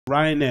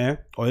Ryanair,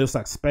 or it looks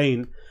like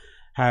Spain,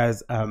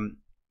 has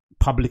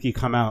publicly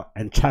come out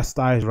and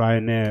chastised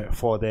Ryanair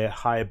for their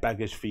high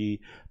baggage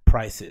fee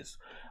prices.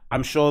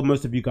 I'm sure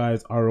most of you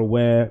guys are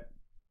aware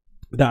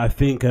that I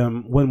think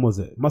when was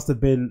it? Must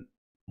have been,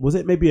 was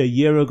it maybe a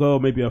year ago,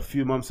 maybe a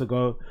few months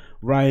ago?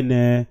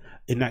 Ryanair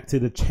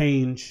enacted a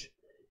change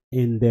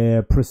in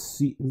their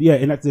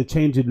enacted a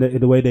change in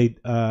the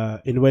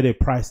way they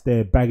priced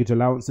their baggage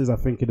allowances. I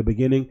think in the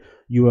beginning,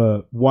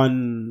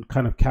 one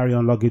kind of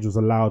carry-on luggage was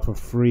allowed for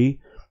free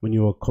when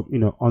you were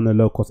on a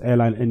low-cost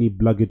airline. Any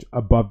luggage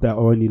above that,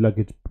 or any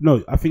luggage,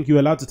 no, I think you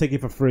were allowed to take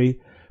it for free.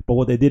 But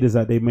what they did is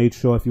that they made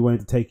sure if you wanted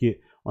to take it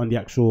on the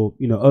actual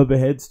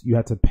overheads, you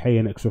had to pay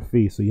an extra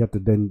fee. So you have to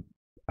then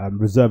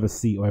reserve a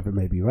seat, or whatever it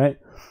may be, right?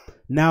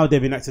 Now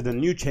they've enacted a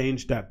new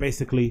change that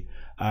basically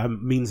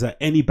means that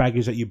any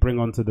baggage that you bring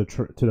onto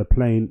the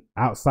plane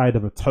outside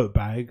of a tote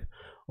bag,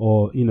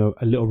 or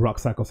a little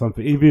rucksack or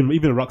something, even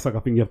a rucksack, I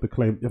think you have to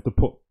kind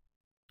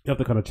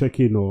of check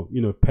in, or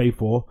pay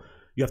for.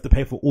 You have to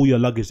pay for all your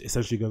luggage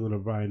essentially going on a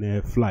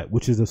Ryanair flight,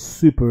 which is a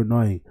super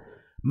annoying.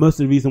 Most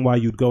of the reason why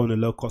you'd go on a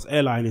low-cost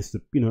airline is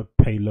to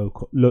pay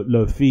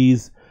low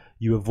fees.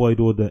 You avoid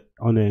all the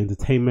on-air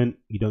entertainment.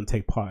 You don't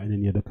take part in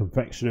any of the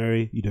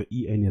confectionery. You don't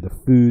eat any of the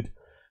food.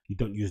 You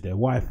don't use their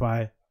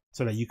Wi-Fi,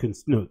 so that you can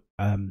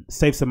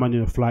save some money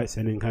on the flights,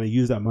 and then kind of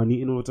use that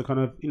money in order to kind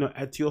of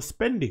add to your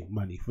spending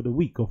money for the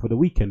week or for the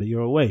weekend that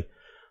you're away.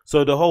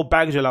 So the whole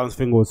baggage allowance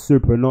thing was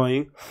super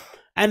annoying,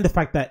 and the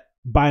fact that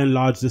by and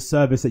large the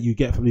service that you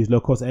get from these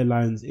low-cost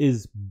airlines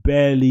is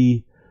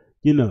barely,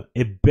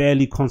 it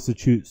barely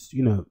constitutes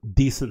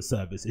decent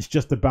service. It's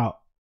just about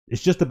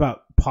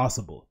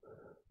passable.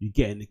 You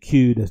get in the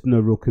queue, there's no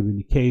real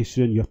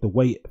communication, you have to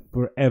wait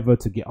forever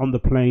to get on the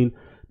plane.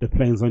 The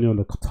plane's only on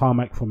the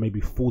tarmac for maybe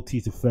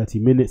 40 to 30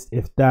 minutes,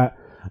 if that.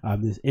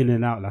 There's in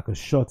and out like a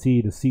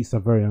shotty. The seats are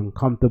very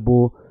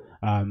uncomfortable.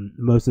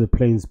 Most of the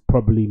planes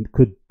probably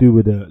could do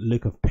with a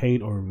lick of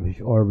paint, or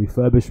a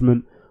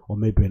refurbishment, or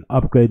maybe an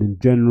upgrade in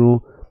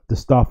general. The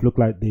staff look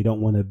like they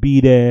don't want to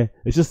be there.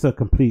 It's just a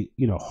complete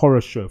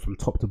horror show from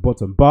top to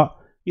bottom. But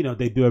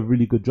they do a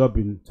really good job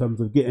in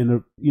terms of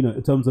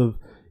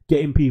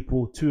getting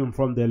people to and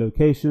from their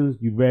locations.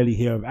 You rarely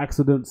hear of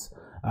accidents.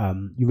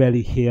 You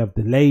rarely hear of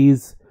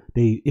delays.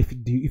 If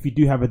you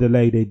do have a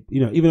delay,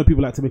 even though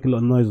people like to make a lot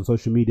of noise on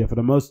social media, for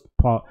the most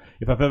part,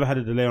 if I've ever had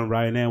a delay on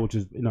Ryanair, which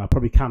is I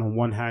probably count on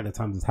one hand the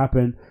times it's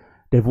happened,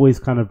 they've always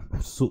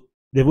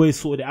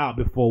sorted it out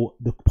before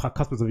the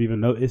customers have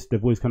even noticed.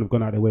 They've always kind of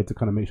gone out their way to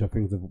kind of make sure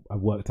things have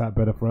worked out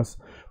better for us.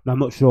 And I'm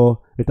not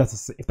sure if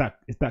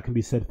that can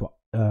be said for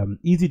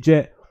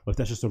EasyJet, or if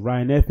that's just a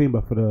Ryanair thing.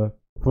 But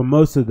for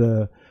most of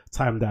the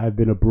time that I've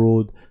been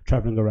abroad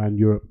traveling around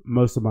Europe,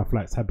 most of my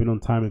flights have been on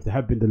time. If they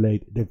have been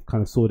delayed, they've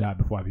kind of sorted out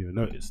before I've even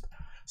noticed.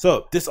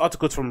 So this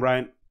article is from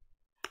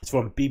it's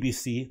from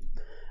BBC,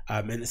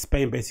 and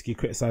Spain basically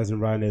criticizing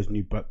Ryanair's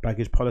new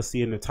baggage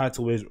policy, and the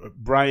title is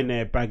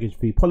Ryanair baggage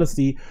fee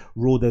policy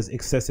ruled as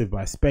excessive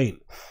by Spain.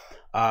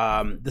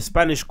 The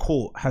Spanish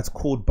court has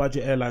called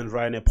budget airline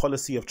Ryanair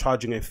policy of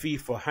charging a fee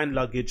for hand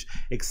luggage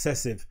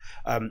excessive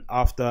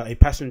after a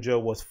passenger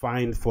was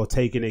fined for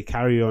taking a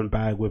carry-on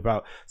bag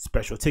without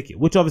special ticket,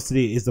 which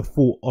obviously is the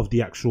fault of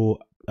the actual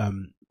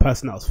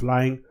person that was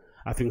flying.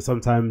 I think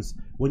sometimes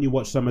when you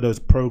watch some of those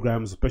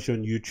programs, especially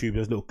on YouTube,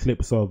 there's little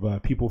clips of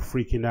people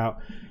freaking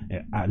out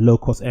at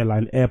low-cost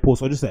airline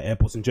airports, or just at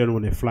airports in general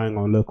when they're flying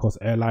on low-cost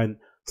airline.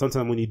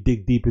 Sometimes when you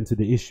dig deep into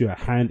the issue at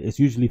hand, it's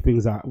usually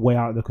things that are way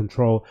out of the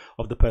control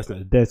of the person at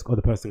the desk or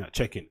the person at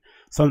check-in.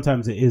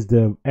 Sometimes it is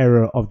the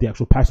error of the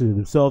actual passengers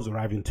themselves,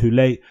 arriving too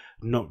late,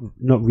 not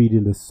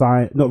reading the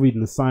signs,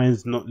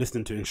 not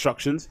listening to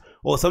instructions.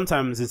 Or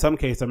sometimes, in some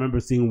cases, I remember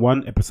seeing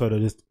one episode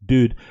of this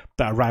dude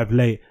that arrived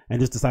late and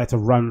just decided to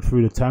run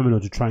through the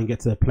terminal to try and get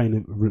to the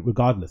plane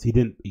regardless. He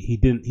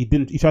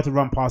tried to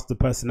run past the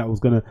person that was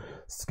going to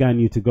scan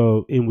you to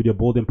go in with your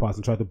boarding pass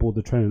and tried to board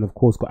the train, and of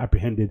course got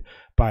apprehended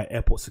by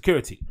airport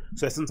security.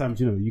 So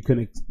sometimes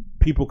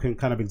people can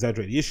kind of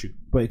exaggerate the issue.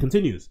 But it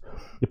continues.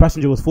 The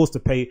passenger was forced to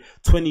pay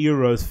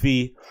 €20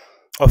 fee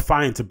or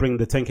fine to bring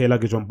the 10k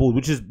luggage on board,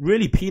 which is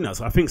really peanuts.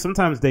 I think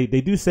sometimes they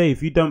do say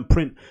if you don't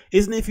print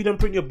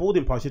your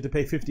boarding pass, you have to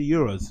pay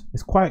 €50.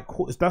 It's quite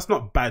cool. That's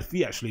not bad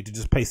fee actually, to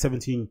just pay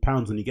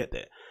 £17 when you get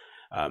there.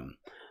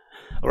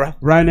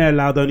 Ryanair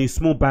allowed only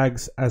small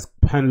bags as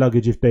hand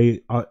luggage if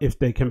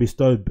they can be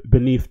stowed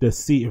beneath the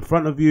seat in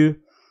front of you.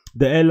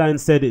 The airline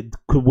said it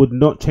would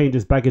not change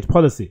its baggage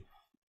policy.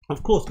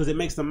 Of course, because it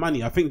makes them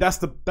money. I think that's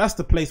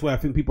the place where I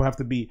think people have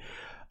to be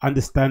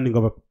understanding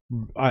of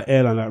an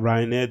airline like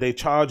Ryanair. They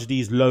charge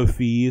these low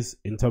fees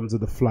in terms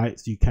of the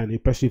flights. You can,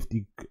 especially if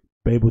you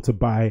be able to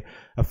buy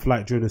a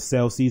flight during the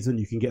sale season,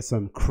 you can get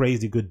some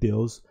crazy good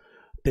deals.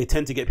 They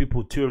tend to get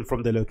people to and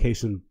from their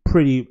location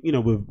pretty,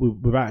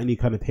 without any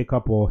kind of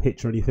hiccup or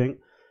hitch or anything.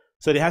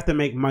 So they have to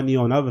make money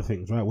on other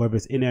things, right? Whether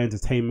it's in-air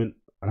entertainment,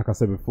 like I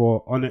said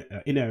before, on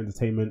in-air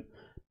entertainment,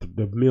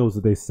 the meals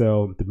that they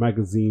sell, the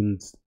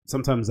magazines.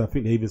 Sometimes I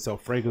think they even sell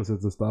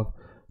fragrances and stuff.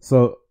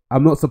 So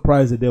I'm not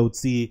surprised that they would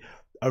see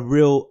a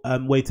real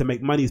way to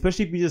make money,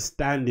 especially if you just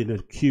stand in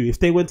a queue. If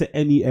they went to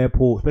any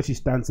airport, especially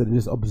Stansted, and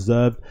just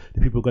observed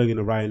the people going in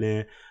the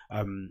Ryanair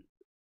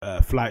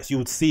flights, you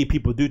would see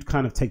people do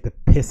kind of take the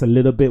piss a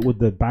little bit with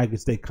the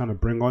baggage they kind of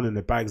bring on and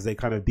the bags they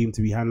kind of deem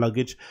to be hand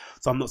luggage.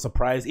 So I'm not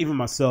surprised. Even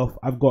myself,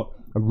 I've got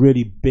a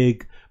really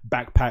big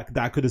backpack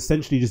that I could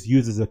essentially just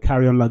use as a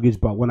carry-on luggage,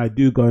 but when I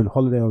do go on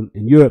holiday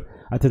in Europe,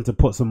 I tend to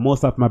put some more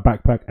stuff in my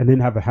backpack and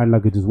then have a hand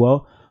luggage as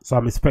well. So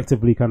I'm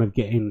effectively kind of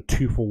getting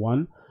 2 for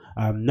 1.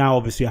 Now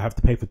obviously I have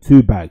to pay for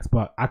 2 bags,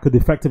 but I could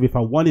effectively, if I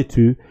wanted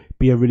to,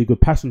 be a really good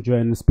passenger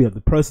and speed up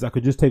the process. I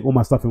could just take all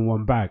my stuff in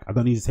 1 bag. I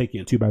don't need to take it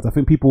in 2 bags. I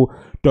think people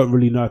don't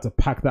really know how to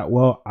pack that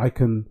well. I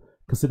can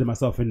consider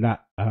myself in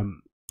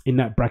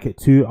that bracket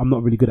too. I'm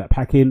not really good at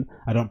packing.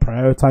 I don't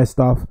prioritize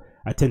stuff.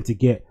 I tend to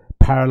get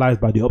paralyzed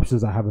by the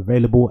options I have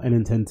available, and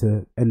then tend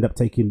to end up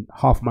taking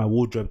half my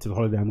wardrobe to the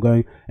holiday I'm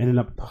going and end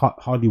up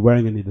hardly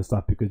wearing any of the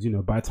stuff, because, you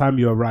know, by the time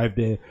you arrive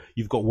there,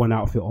 you've got one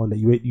outfit on that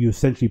you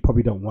essentially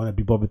probably don't want to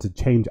be bothered to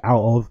change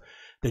out of.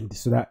 Then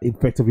so that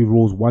effectively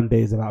rules one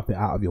day's outfit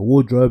out of your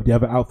wardrobe. The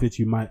other outfits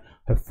you might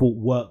have thought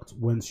worked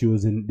once you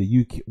was in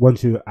the UK,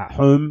 once you're at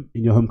home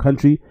in your home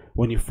country,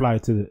 when you fly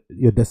to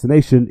your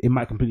destination, it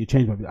might completely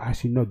change. But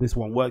actually, no, this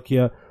won't work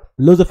here.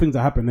 Loads of things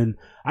that happen, and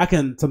I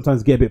can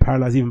sometimes get a bit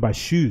paralyzed even by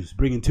shoes,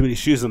 bringing too many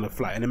shoes on the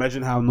flight. And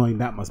imagine how annoying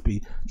that must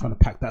be, trying to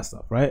pack that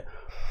stuff, right?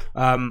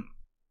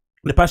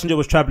 The passenger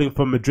was traveling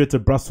from Madrid to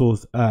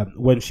Brussels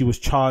when she was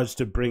charged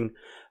to bring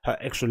her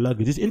extra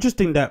luggage. It's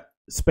interesting that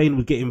Spain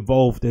would get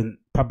involved and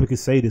publicly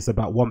say this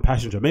about one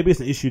passenger. Maybe it's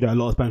an issue that a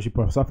lot of Spanish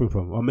people are suffering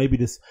from, or maybe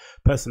this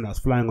person that's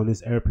flying on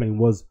this airplane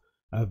was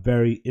a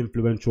very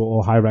influential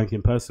or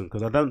high-ranking person,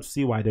 because I don't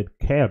see why they'd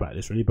care about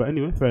this really. But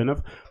anyway, fair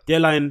enough. The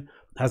airline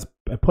has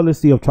a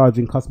policy of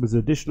charging customers an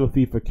additional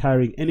fee for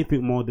carrying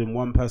anything more than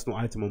 1 personal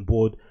item on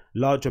board.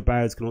 Larger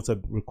bags can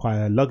also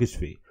require a luggage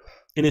fee.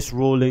 In its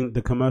ruling,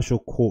 the commercial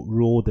court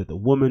ruled that the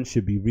woman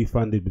should be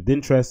refunded with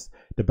interest.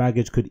 The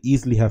baggage could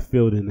easily have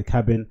filled in the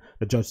cabin.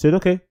 The judge said,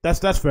 okay, that's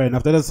fair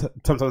enough. That does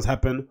sometimes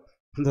happen.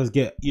 Sometimes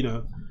get, you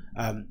know,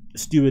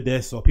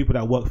 stewardess or people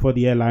that work for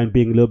the airline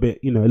being a little bit,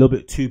 you know, a little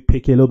bit too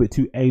picky, a little bit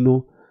too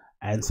anal.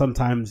 And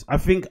sometimes, I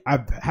think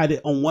I've had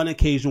it on one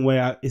occasion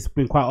where it's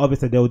been quite obvious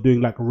that they were doing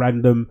like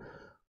random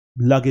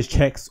luggage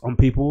checks on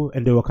people,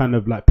 and they were kind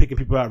of like picking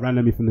people out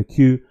randomly from the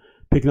queue,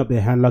 picking up their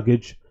hand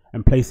luggage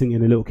and placing it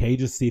in a little cage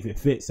to see if it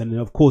fits. And then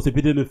of course, if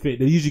it didn't fit,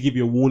 they usually give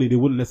you a warning. They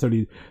wouldn't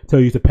necessarily tell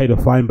you to pay the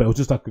fine, but it was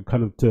just like a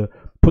kind of to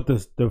put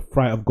the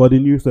fright of God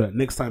in you, so that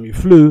next time you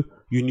flew,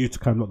 you knew to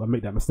kind of not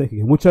make that mistake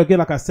again. Which again,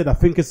 like I said, I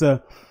think it's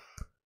a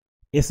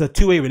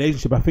two-way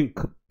relationship. I think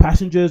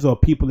passengers or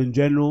people in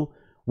general,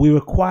 we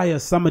require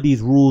some of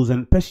these rules,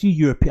 and especially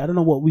European. I don't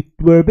know what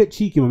we're a bit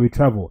cheeky when we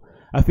travel.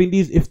 I think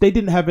if they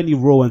didn't have any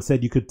rule and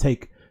said you could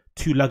take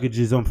 2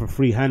 luggages on for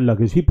free hand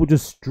luggage, people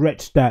just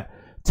stretch that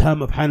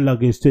term of hand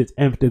luggage to its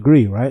nth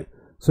degree, right?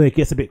 So it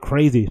gets a bit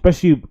crazy.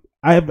 Especially,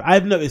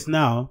 I've noticed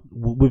now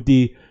with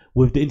the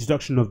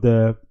introduction of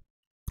the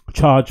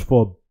charge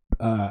for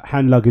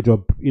hand luggage,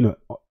 or you know,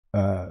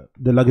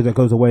 the luggage that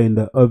goes away in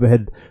the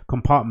overhead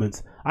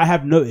compartments. I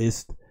have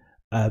noticed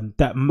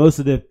that most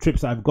of the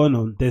trips that I've gone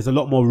on, there's a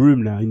lot more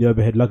room now in the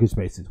overhead luggage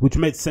spaces, which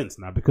makes sense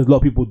now, because a lot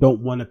of people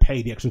don't want to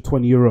pay the extra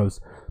 20 euros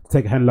to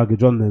take hand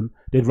luggage on them.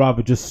 They'd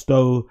rather just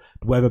stow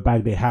whatever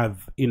bag they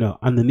have, you know,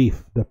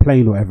 underneath the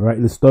plane or whatever, right,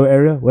 in the stow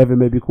area, whatever it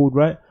may be called,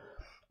 right?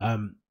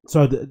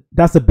 So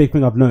that's a big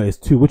thing I've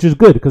noticed too, which is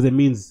good, because it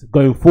means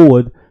going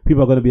forward,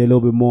 people are going to be a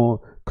little bit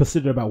more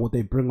considerate about what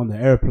they bring on the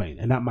airplane,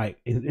 and that might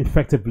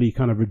effectively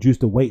kind of reduce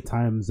the wait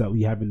times that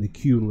we have in the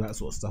queue and all that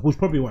sort of stuff, which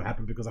probably won't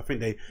happen, because I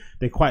think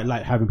they quite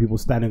like having people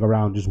standing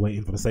around just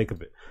waiting for the sake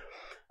of it.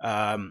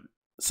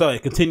 So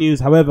it continues.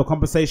 However,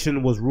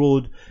 compensation was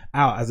ruled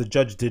out as a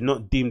judge did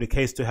not deem the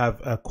case to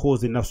have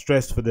caused enough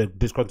stress for the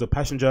disgruntled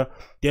passenger.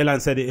 The airline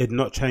said it had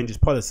not changed its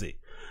policy.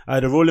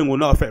 The ruling will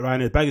not affect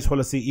Ryanair's baggage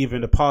policy either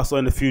in the past or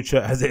in the future,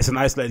 as it's an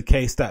isolated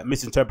case that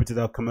misinterpreted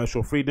our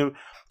commercial freedom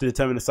to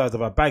determine the size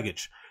of our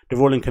baggage. The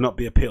ruling cannot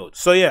be appealed.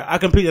 So yeah, I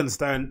completely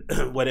understand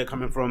where they're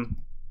coming from.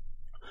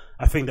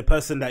 I think the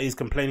person that is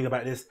complaining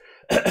about this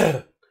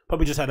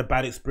probably just had a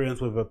bad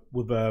experience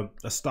with a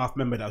staff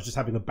member that was just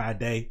having a bad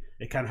day.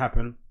 It can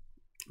happen.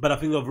 But I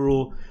think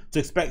overall, to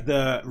expect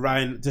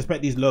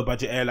these low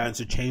budget airlines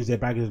to change their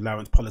baggage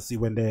allowance policy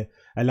when they're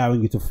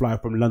allowing you to fly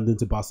from London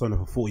to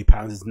Barcelona for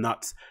 £40 is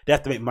nuts. They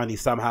have to make money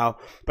somehow.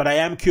 But I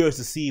am curious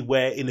to see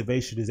where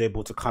innovation is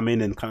able to come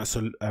in and kind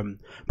of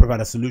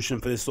provide a solution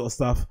for this sort of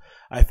stuff.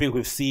 I think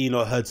we've seen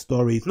or heard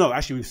stories. No,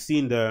 actually, we've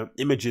seen the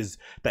images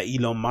that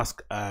Elon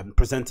Musk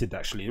presented,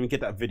 actually. Let me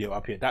get that video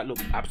up here. That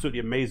looked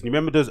absolutely amazing. You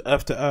remember those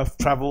Earth-to-Earth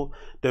travel,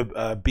 the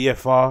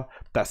BFR,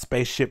 that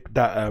spaceship,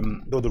 that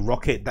or the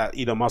rocket that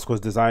Elon Musk was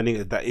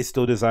designing, that is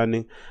still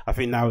designing. I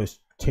think now it's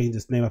changed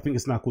its name. I think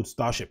it's now called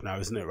Starship now,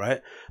 isn't it,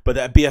 right? But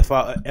that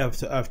BFR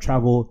Earth-to-Earth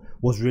travel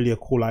was really a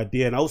cool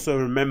idea. And I also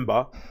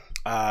remember,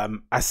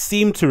 I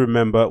seem to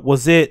remember, who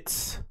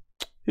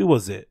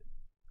was it?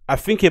 I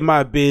think it might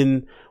have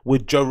been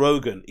with Joe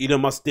Rogan.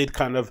 Elon Musk did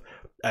kind of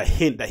a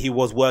hint that he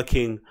was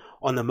working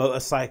on a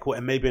motorcycle,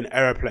 and maybe an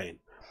airplane.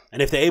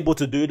 And if they're able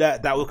to do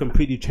that, that will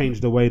completely change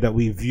the way that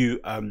we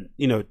view,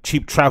 you know,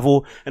 cheap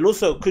travel, and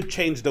also could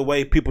change the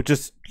way people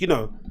just, you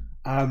know,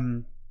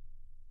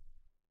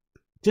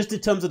 just in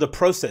terms of the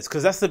process,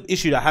 because that's the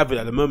issue that I have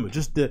at the moment.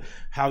 Just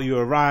how you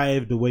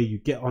arrive, the way you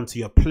get onto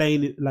your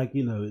plane, like,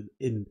 you know,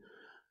 it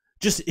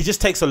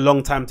just takes a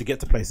long time to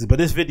get to places. But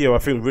this video, I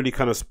think, really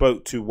kind of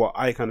spoke to what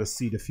I kind of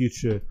see the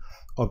future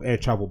of air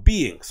travel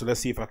being. So let's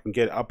see if I can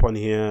get it up on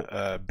here.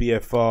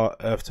 BFR,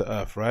 Earth to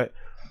Earth, right?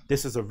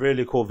 This is a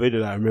really cool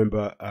video that I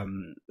remember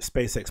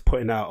SpaceX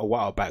putting out a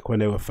while back when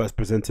they were first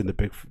presenting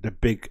the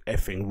big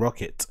effing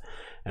rocket.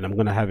 And I'm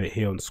gonna have it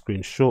here on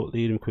screen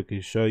shortly. Let me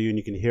quickly show you, and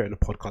you can hear it in the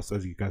podcast those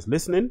of you guys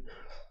listening.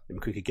 Let me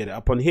quickly get it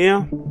up on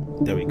here.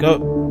 There we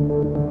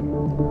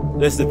go.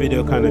 This is the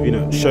video kind of, you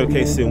know,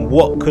 showcasing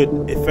what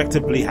could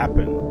effectively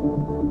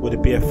happen with the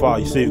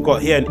BFR. So you've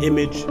got here an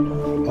image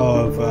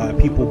of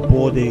people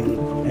boarding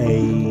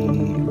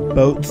a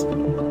boat,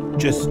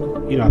 just,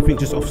 you know, I think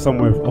just off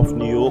somewhere off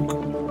New York.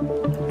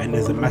 And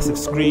there's a massive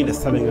screen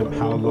that's telling them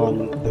how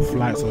long the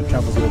flights or the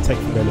travel is going to take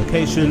from their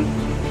location.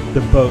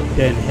 The boat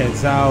then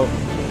heads out,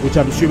 which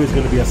I'm assuming is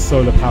going to be a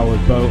solar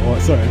powered boat, or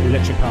sorry, an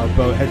electric powered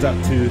boat. Heads up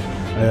to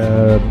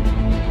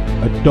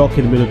a dock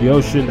in the middle of the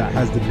ocean that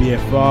has the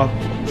BFR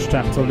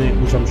strapped on it,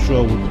 which I'm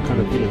sure would kind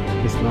of, you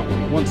know, dismount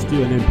when it wants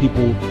to. And then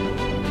people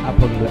up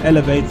on the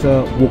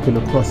elevator, walking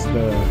across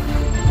the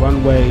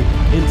runway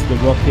into the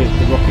rocket.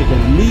 The rocket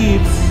then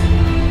leaves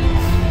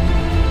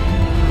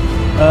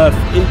Earth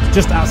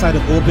just outside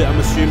of orbit, I'm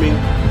assuming,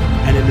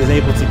 and then is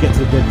able to get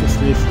to their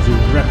destinations in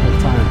record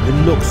time.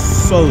 It looks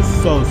so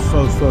cool.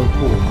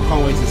 I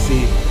can't wait to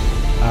see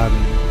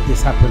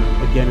this happen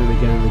again and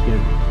again and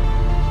again.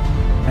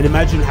 And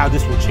imagine how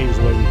this will change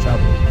the way we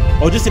travel.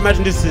 Or just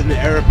imagine this is an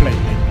airplane.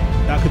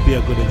 That could be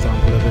a good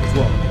example of it as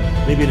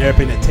well. Maybe an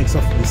airplane that takes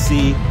off from the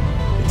sea,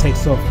 it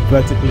takes off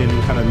vertically and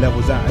then kind of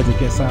levels out as it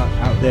gets out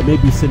there.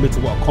 Maybe similar to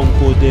what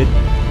Concorde did.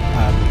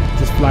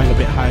 Just flying a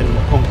bit higher than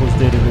what Concorde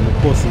did, and then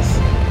of course it's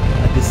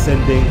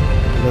descending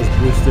those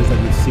boosters that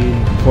we've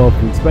seen before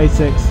from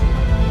SpaceX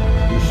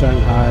in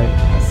Shanghai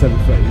at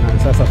 7:39.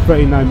 So that's a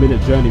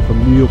 39-minute journey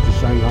from New York to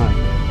Shanghai,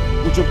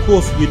 which of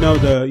course, you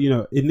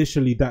know,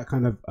 initially that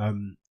kind of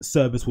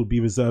service would be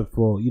reserved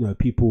for, you know,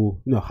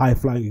 people, you know,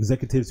 high-flying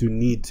executives who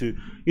need to,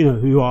 you know,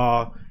 who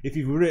are, if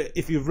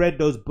you've read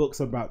those books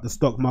about the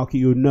stock market,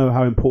 you'll know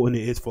how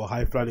important it is for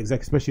high-flying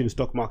executives, especially in the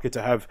stock market,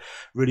 to have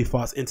really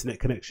fast internet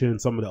connection.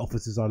 Some of the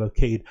offices are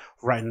located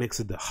right next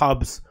to the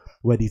hubs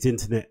where the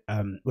internet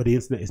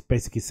is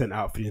basically sent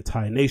out for the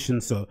entire nation.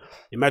 So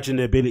imagine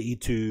the ability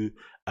to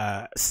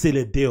seal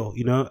a deal,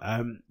 you know,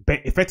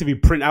 effectively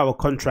print out a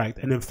contract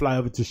and then fly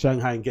over to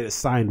Shanghai and get it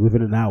signed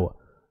within an hour,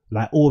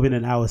 like all within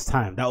an hour's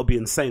time. That would be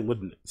insane,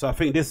 wouldn't it? So I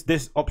think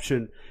this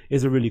option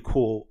is a really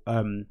cool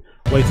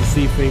way to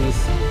see things.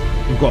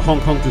 We've got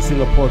Hong Kong to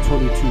Singapore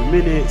 22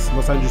 minutes,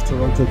 Los Angeles to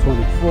Toronto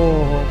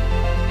 24,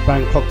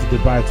 Bangkok to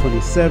Dubai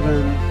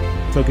 27,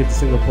 Tokyo to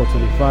Singapore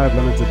 25,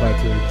 London to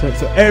Dubai 20.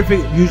 So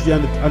everything usually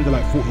under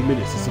like 40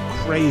 minutes. It's a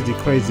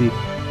crazy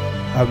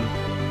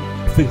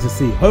thing to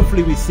see.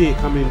 Hopefully we see it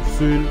coming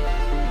soon.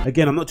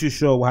 Again, I'm not too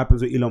sure what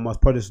happens with Elon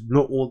Musk projects.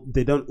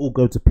 They don't all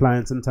go to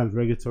plan. Sometimes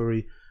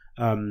regulatory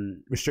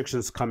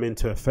restrictions come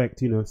into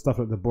effect. You know, stuff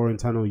like the Boring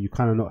Tunnel. You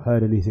kind of not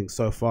heard anything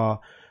so far,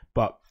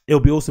 but it'll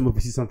be awesome if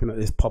we see something like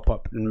this pop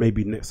up, and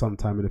maybe next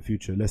sometime in the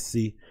future. Let's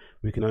see.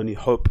 We can only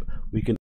hope we can.